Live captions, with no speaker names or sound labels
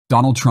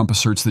Donald Trump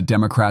asserts that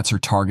Democrats are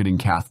targeting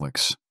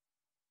Catholics,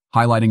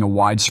 highlighting a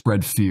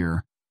widespread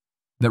fear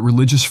that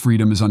religious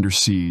freedom is under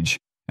siege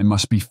and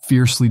must be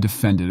fiercely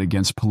defended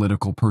against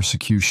political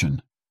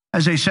persecution.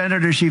 As a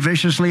senator, she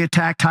viciously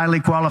attacked highly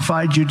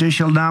qualified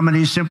judicial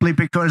nominees simply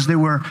because they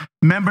were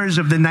members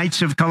of the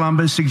Knights of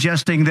Columbus,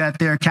 suggesting that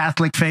their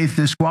Catholic faith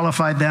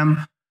disqualified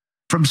them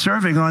from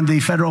serving on the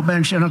federal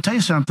bench. And I'll tell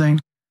you something,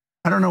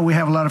 I don't know, we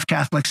have a lot of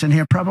Catholics in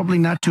here, probably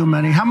not too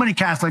many. How many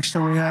Catholics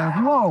do we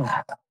have? Whoa,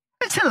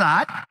 it's a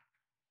lot.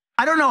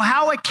 I don't know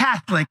how a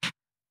Catholic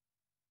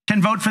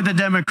can vote for the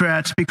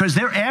Democrats because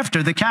they're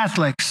after the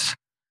Catholics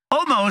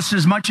almost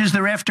as much as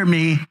they're after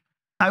me.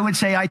 I would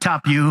say I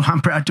top you,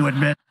 I'm proud to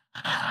admit.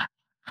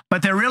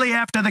 But they're really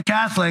after the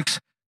Catholics.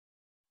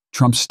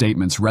 Trump's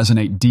statements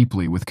resonate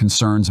deeply with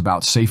concerns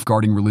about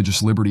safeguarding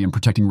religious liberty and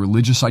protecting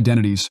religious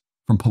identities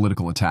from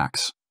political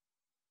attacks.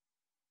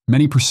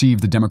 Many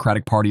perceive the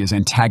Democratic Party as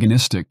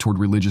antagonistic toward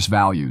religious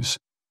values,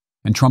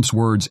 and Trump's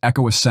words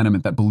echo a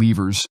sentiment that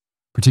believers,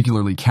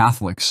 particularly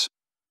Catholics,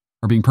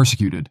 are being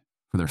persecuted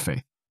for their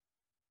faith.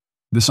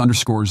 This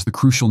underscores the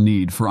crucial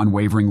need for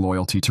unwavering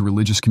loyalty to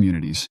religious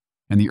communities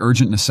and the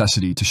urgent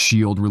necessity to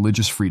shield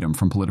religious freedom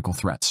from political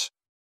threats.